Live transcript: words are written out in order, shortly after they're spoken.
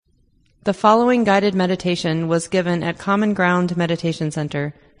The following guided meditation was given at Common Ground Meditation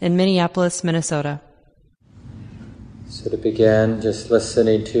Center in Minneapolis, Minnesota. So to begin, just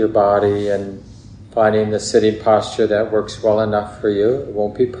listening to your body and finding the sitting posture that works well enough for you. It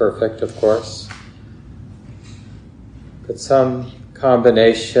won't be perfect, of course, but some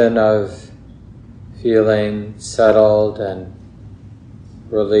combination of feeling settled and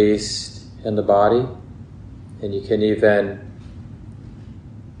released in the body. And you can even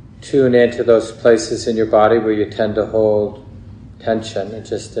tune into those places in your body where you tend to hold tension and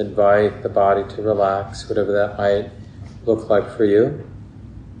just invite the body to relax, whatever that might look like for you.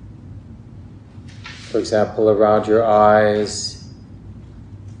 For example, around your eyes,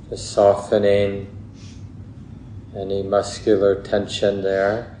 just softening any muscular tension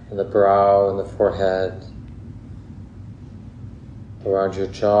there in the brow and the forehead. Around your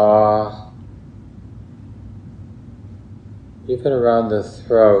jaw, even around the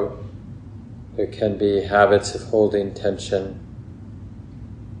throat, there can be habits of holding tension.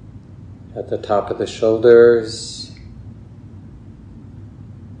 At the top of the shoulders,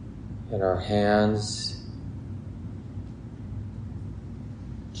 in our hands,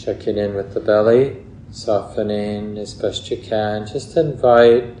 checking in with the belly, softening as best you can. Just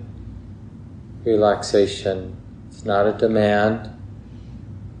invite relaxation. It's not a demand.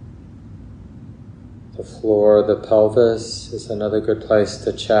 The floor, the pelvis is another good place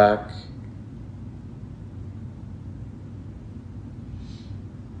to check.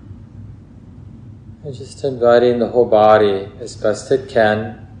 And just inviting the whole body as best it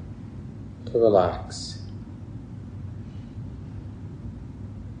can to relax.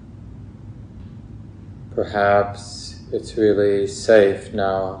 Perhaps it's really safe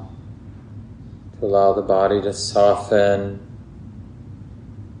now to allow the body to soften.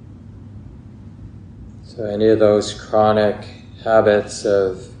 So any of those chronic habits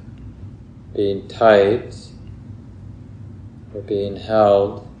of being tight or being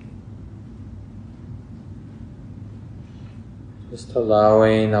held, just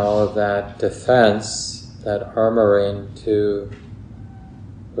allowing all of that defense, that armoring to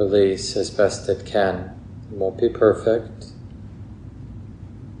release as best it can. It won't be perfect.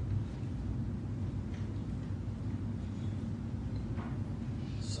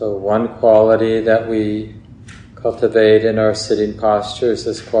 So one quality that we cultivate in our sitting posture is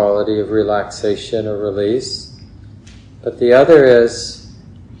this quality of relaxation or release. But the other is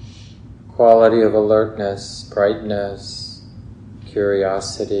quality of alertness, brightness,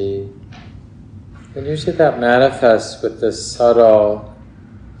 curiosity. And usually that manifests with this subtle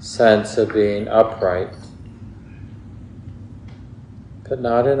sense of being upright, but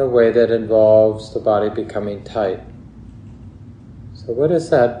not in a way that involves the body becoming tight. So what is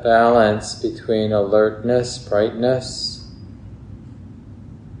that balance between alertness, brightness,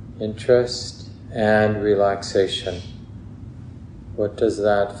 interest, and relaxation? What does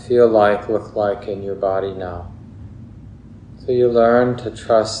that feel like, look like in your body now? So you learn to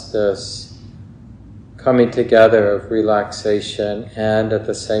trust this coming together of relaxation and at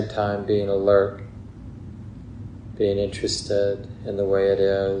the same time being alert, being interested in the way it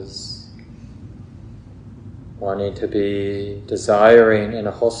is, wanting to be, desiring in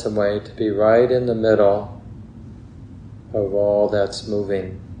a wholesome way to be right in the middle of all that's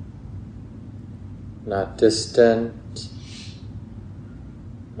moving. Not distant,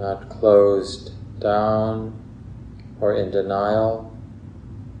 not closed down or in denial,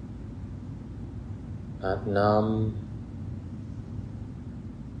 not numb,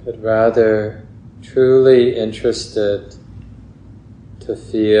 but rather truly interested to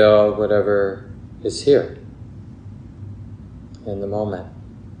feel whatever is here in the moment.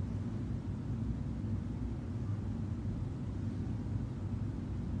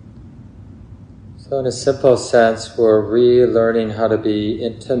 So in a simple sense, we're relearning how to be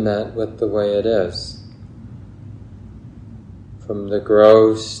intimate with the way it is. From the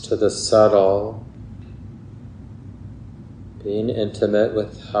gross to the subtle, being intimate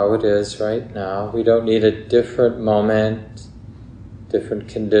with how it is right now. We don't need a different moment, different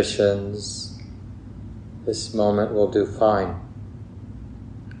conditions. This moment will do fine.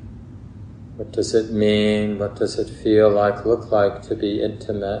 What does it mean? What does it feel like, look like to be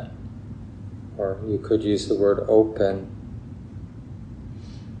intimate? Or you could use the word open,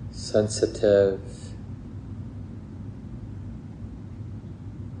 sensitive,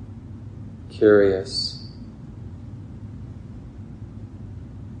 curious.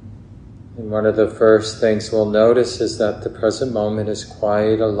 And one of the first things we'll notice is that the present moment is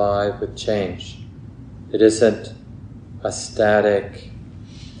quite alive with change. It isn't a static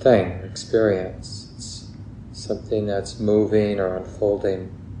thing, experience. It's something that's moving or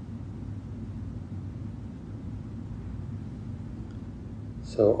unfolding.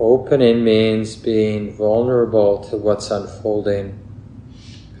 So opening means being vulnerable to what's unfolding,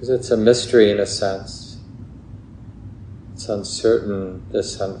 because it's a mystery in a sense. It's uncertain,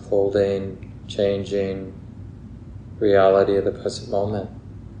 this unfolding, changing reality of the present moment.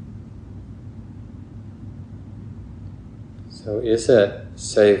 So is it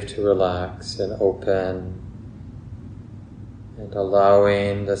safe to relax and open and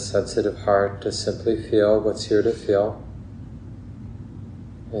allowing the sensitive heart to simply feel what's here to feel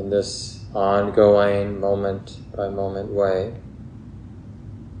in this ongoing moment by moment way?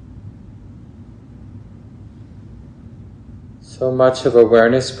 So much of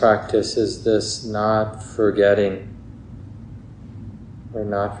awareness practice is this not forgetting. We're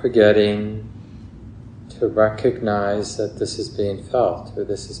not forgetting to recognize that this is being felt or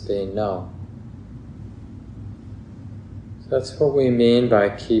this is being known. So that's what we mean by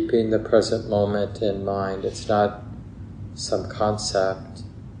keeping the present moment in mind. It's not some concept.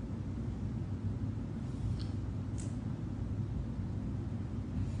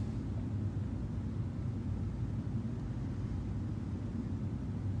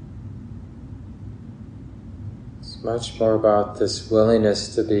 Much more about this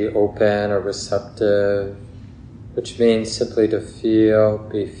willingness to be open or receptive, which means simply to feel,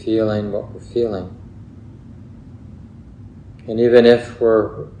 be feeling what we're feeling. And even if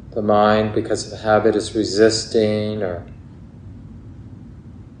the mind, because of habit, is resisting or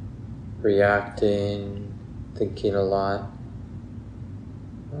reacting, thinking a lot,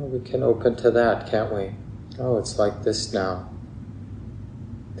 well, we can open to that, can't we? Oh, it's like this now.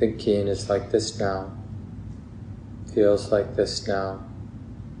 Thinking is like this now. Feels like this now.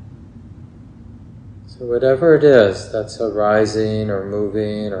 So whatever it is that's arising or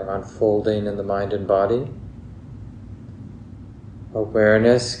moving or unfolding in the mind and body,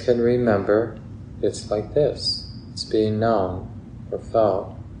 awareness can remember it's like this. It's being known or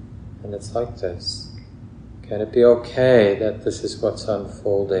felt, and it's like this. Can it be okay that this is what's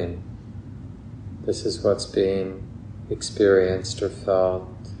unfolding? This is what's being experienced or felt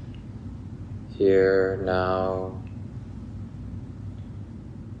here, now,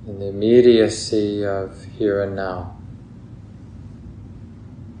 in the immediacy of here and now.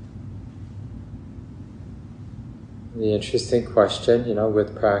 The interesting question,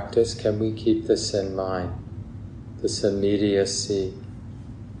 with practice, can we keep this in mind? This immediacy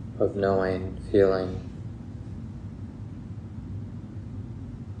of knowing, feeling,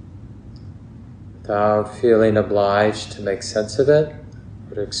 without feeling obliged to make sense of it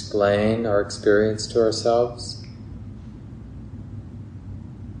or to explain our experience to ourselves.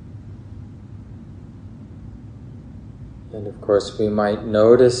 And of course, we might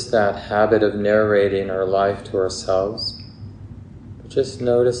notice that habit of narrating our life to ourselves. But just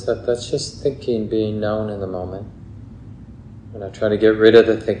notice that that's just thinking being known in the moment. We're not trying to get rid of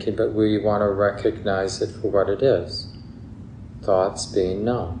the thinking, but we want to recognize it for what it is. Thoughts being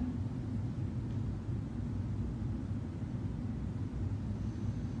known.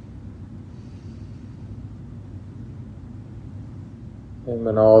 And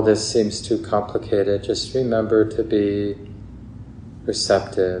when all this seems too complicated, just remember to be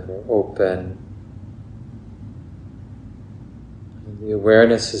receptive or open. And the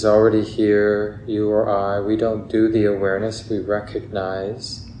awareness is already here, you or I. We don't do the awareness, we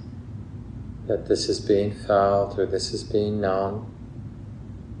recognize that this is being felt or this is being known.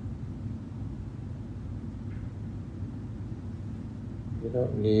 You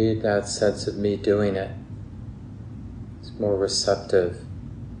don't need that sense of me doing it. It's more receptive,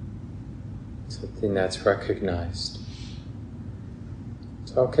 something that's recognized.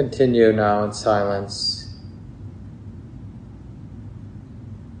 So I'll continue now in silence.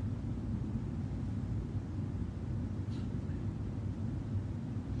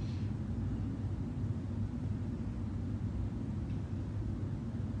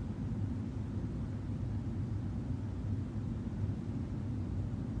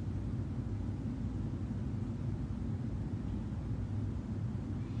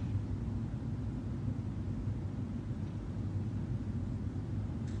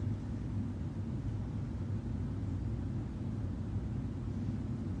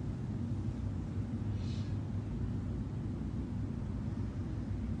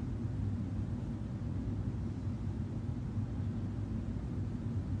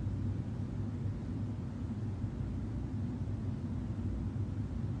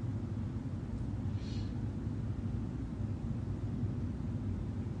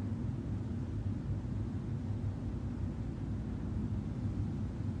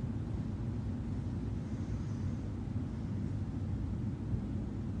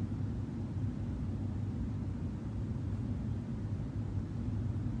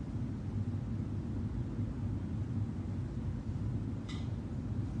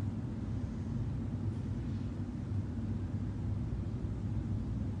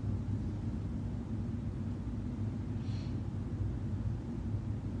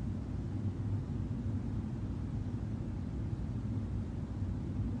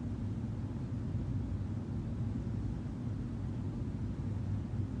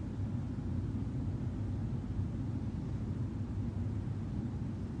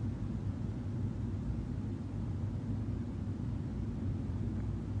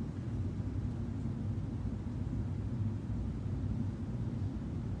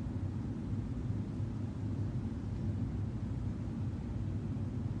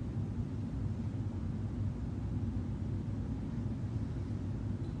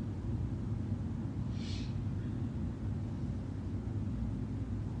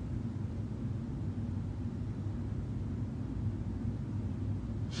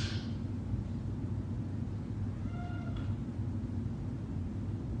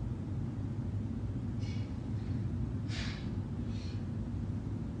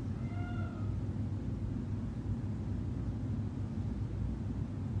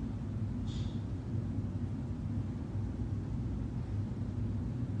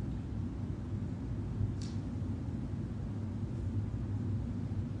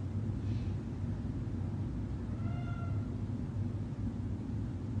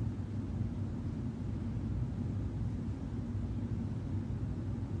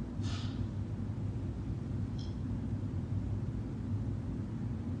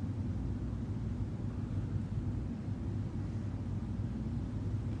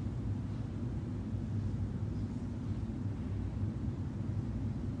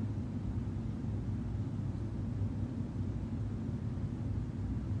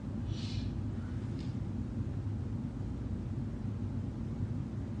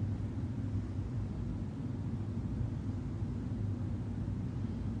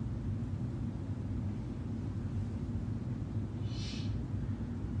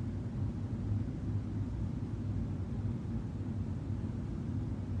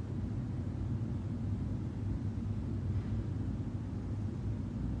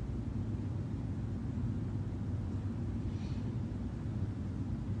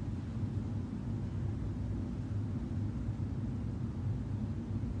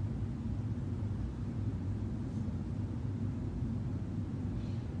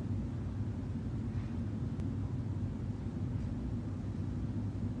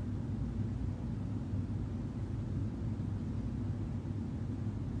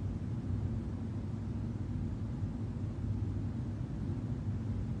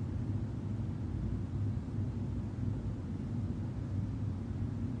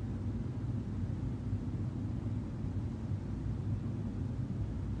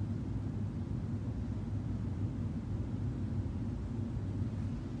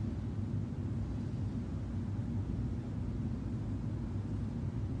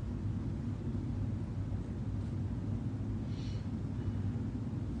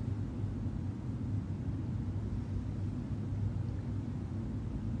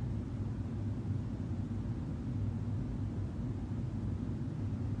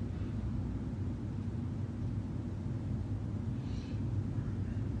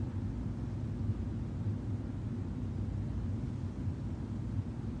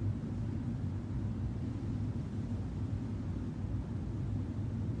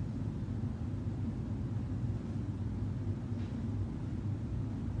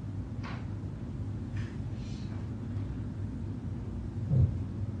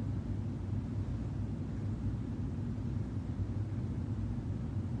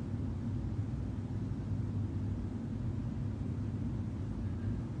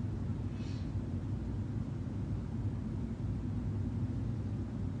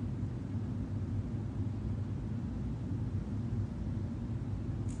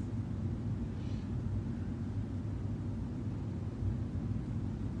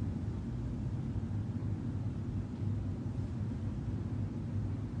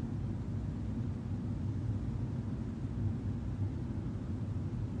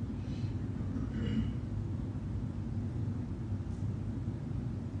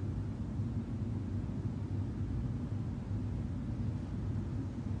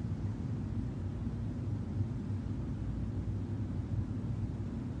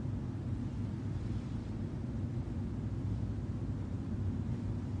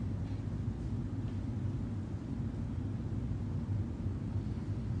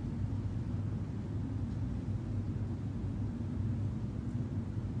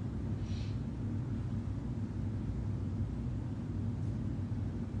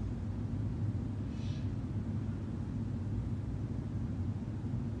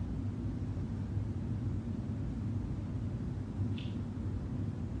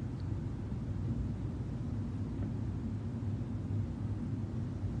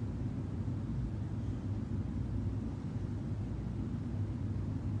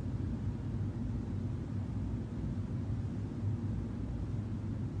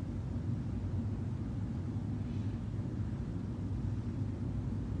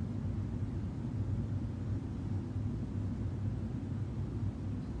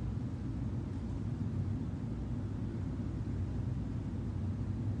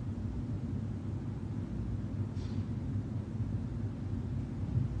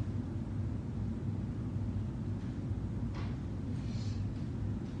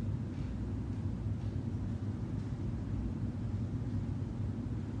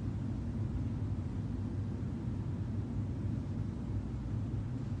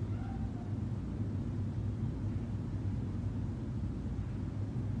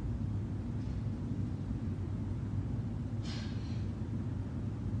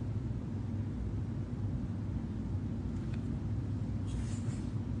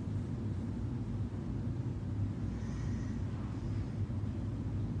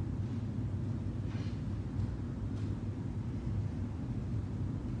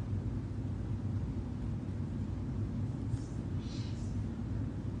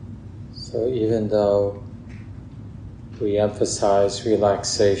 So even though we emphasize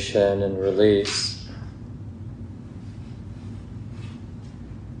relaxation and release,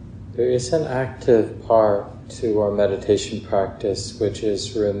 there is an active part to our meditation practice, which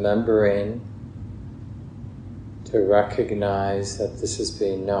is remembering to recognize that this is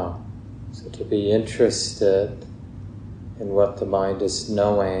being known. So to be interested in what the mind is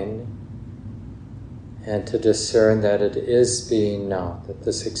knowing, and to discern that it is being known, that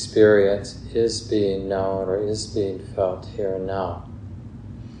this experience is being known or is being felt here and now.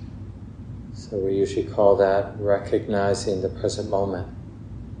 So we usually call that recognizing the present moment,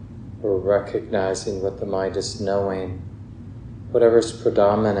 or recognizing what the mind is knowing, whatever's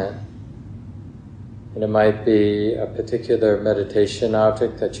predominant. And it might be a particular meditation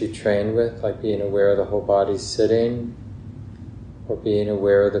object that you train with, like being aware of the whole body sitting, or being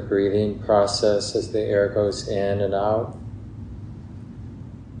aware of the breathing process as the air goes in and out.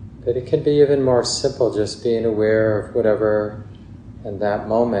 But it can be even more simple, just being aware of whatever in that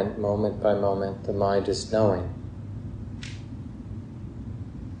moment, moment by moment, the mind is knowing.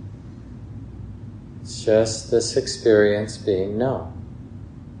 It's just this experience being known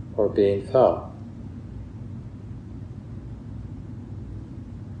or being felt.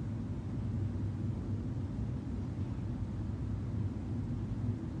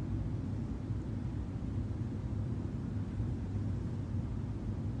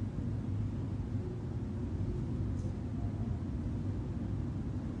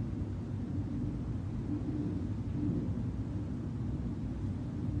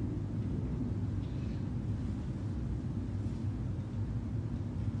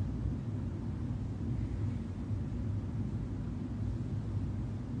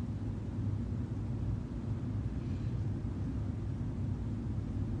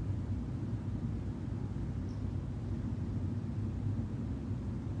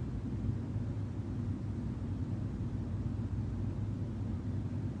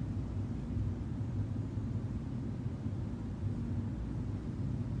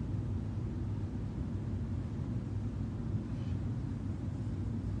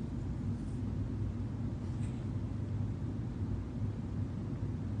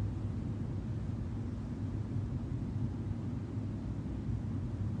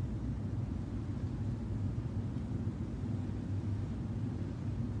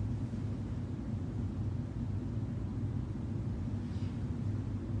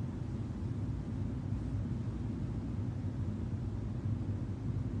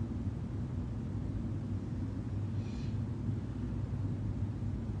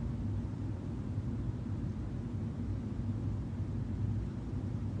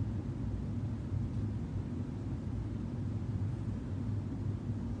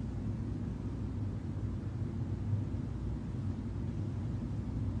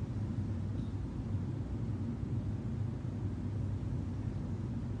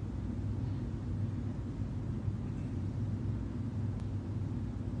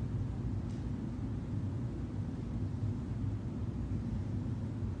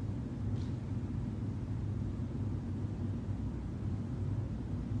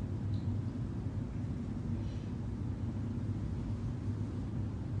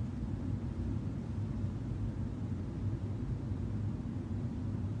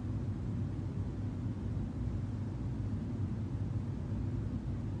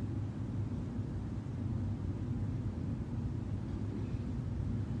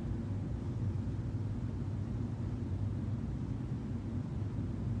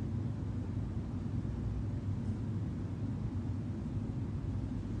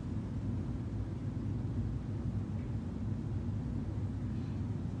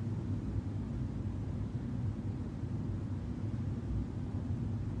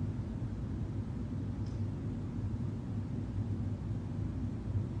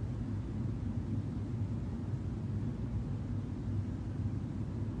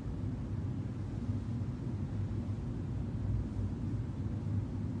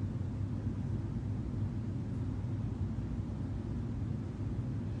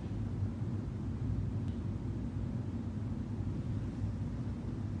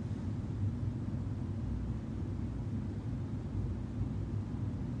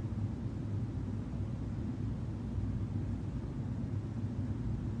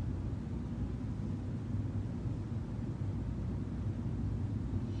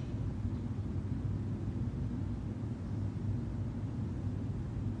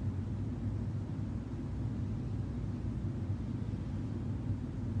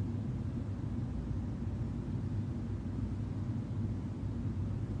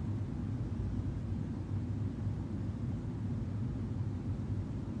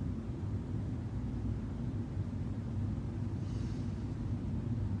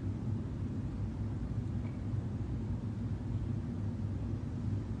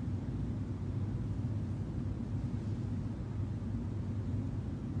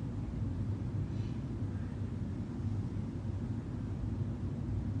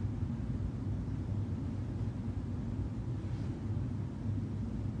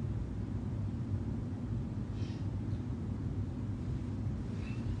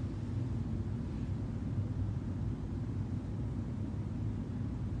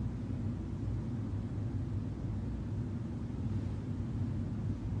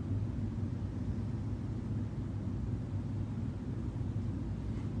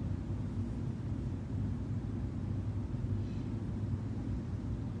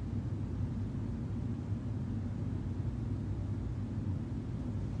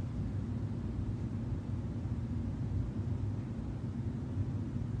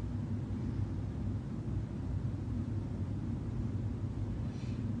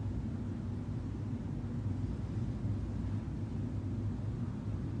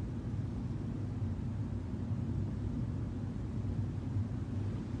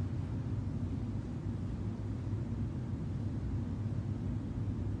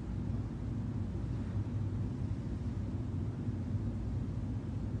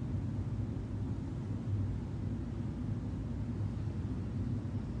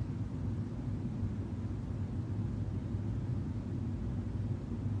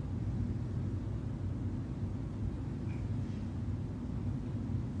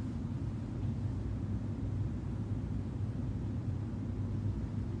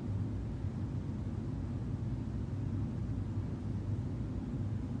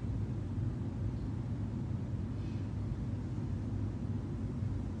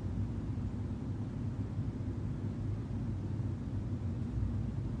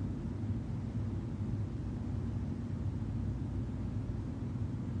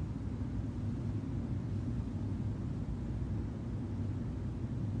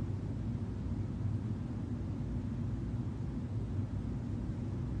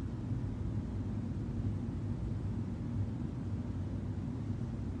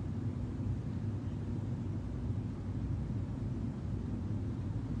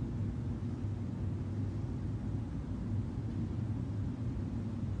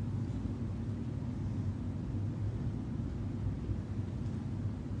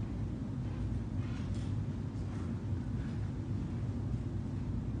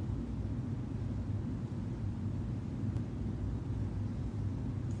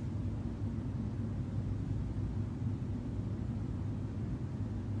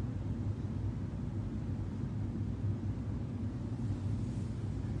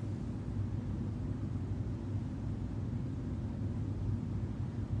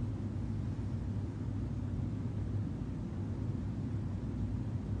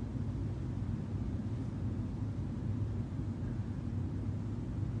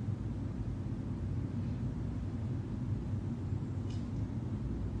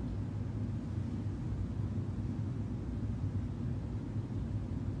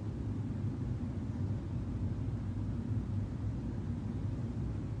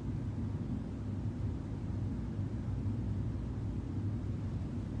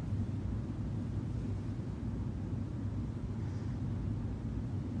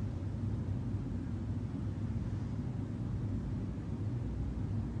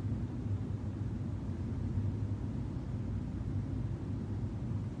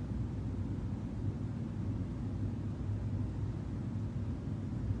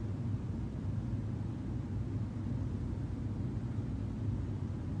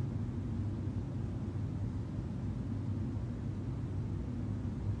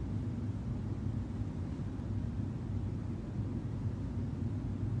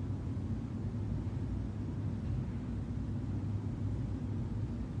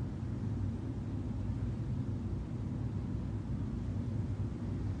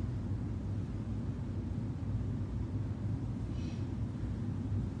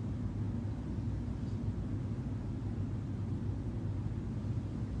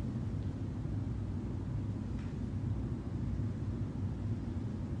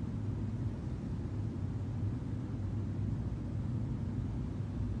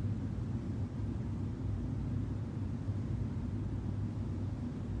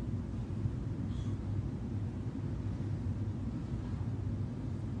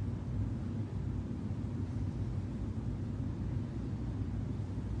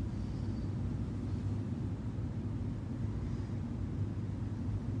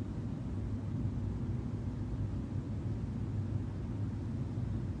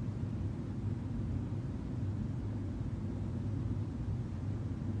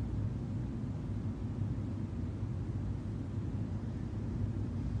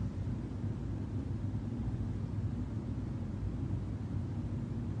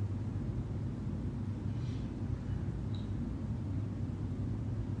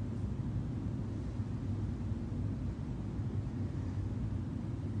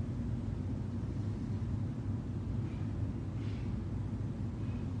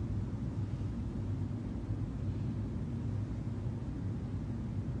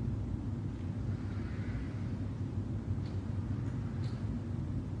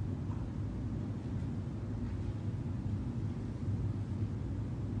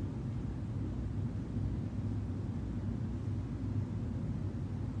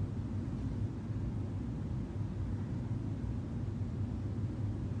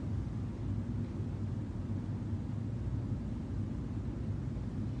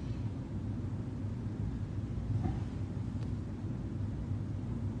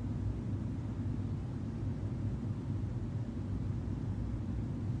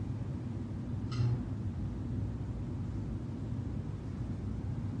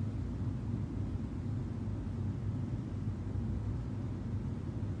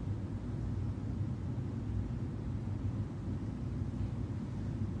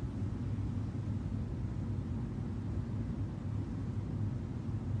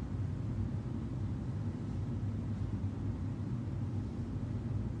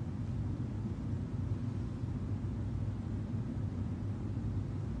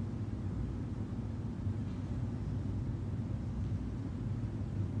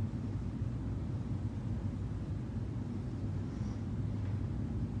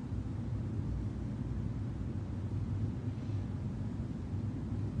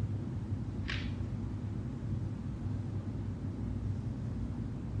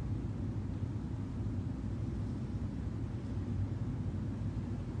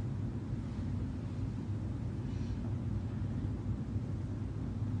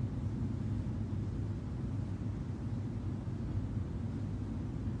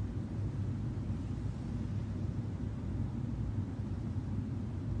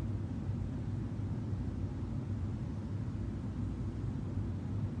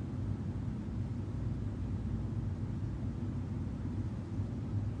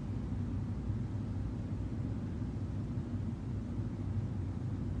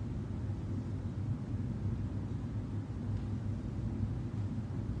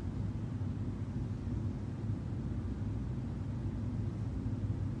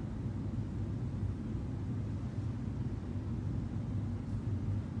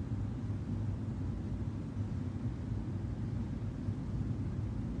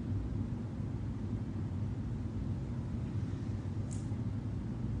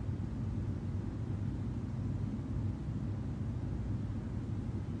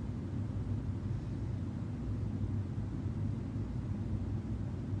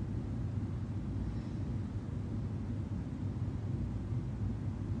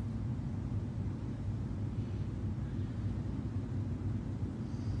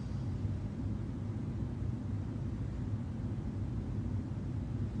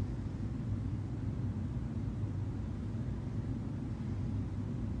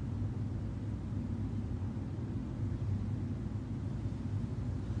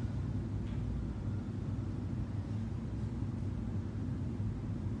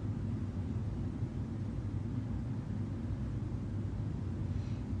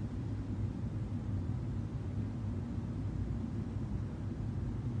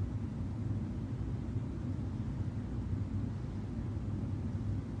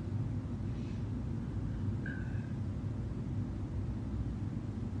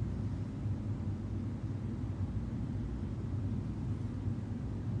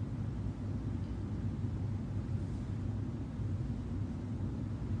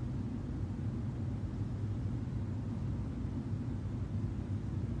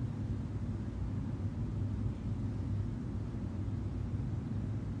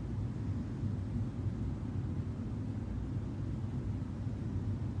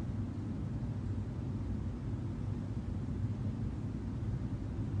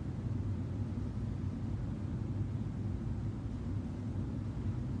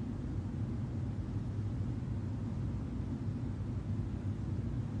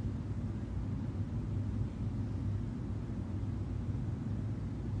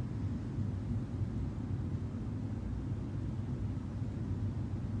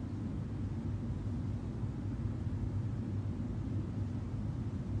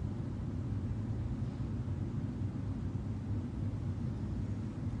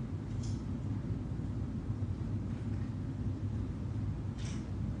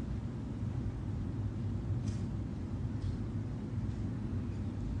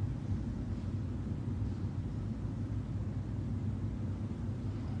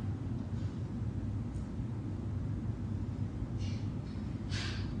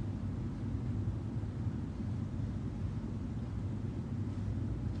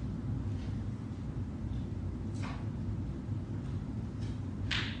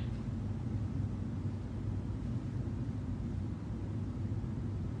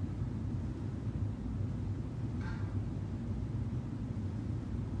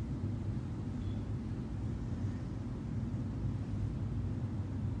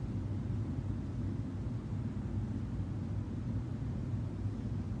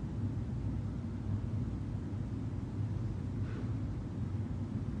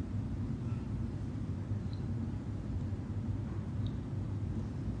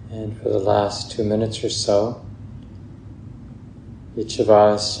 And for the last 2 minutes or so, each of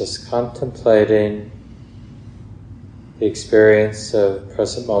us just contemplating the experience of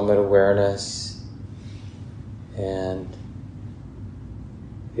present moment awareness and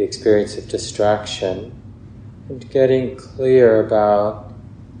the experience of distraction, and getting clear about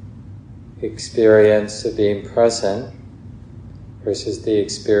the experience of being present versus the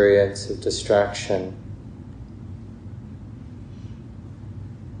experience of distraction.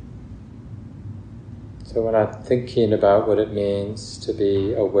 So we're not thinking about what it means to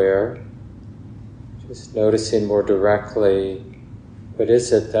be aware, just noticing more directly what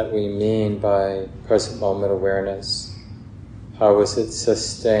is it that we mean by present moment awareness. How is it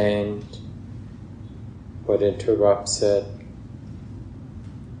sustained? What interrupts it?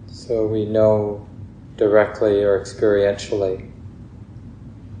 So we know directly or experientially.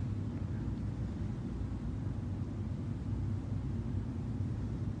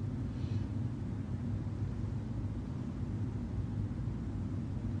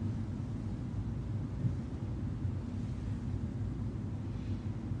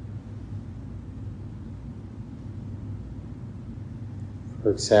 For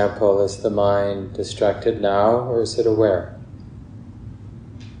example, is the mind distracted now, or is it aware?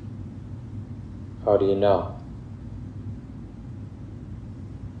 How do you know?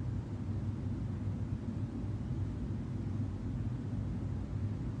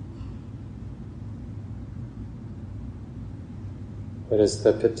 What is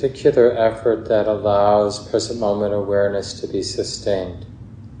the particular effort that allows present moment awareness to be sustained?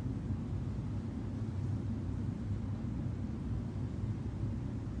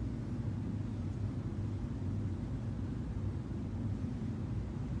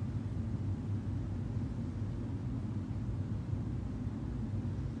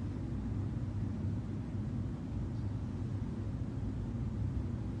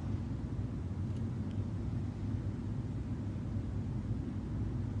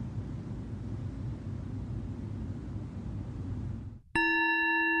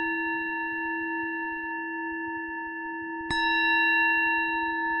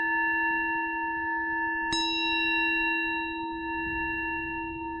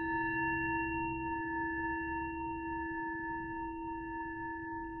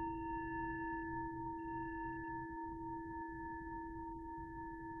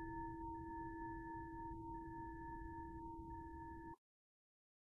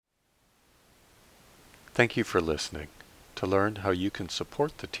 Thank you for listening. To learn how you can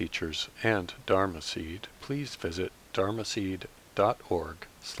support the teachers and Dharma Seed, please visit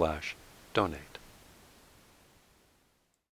dharmaseed.org/donate.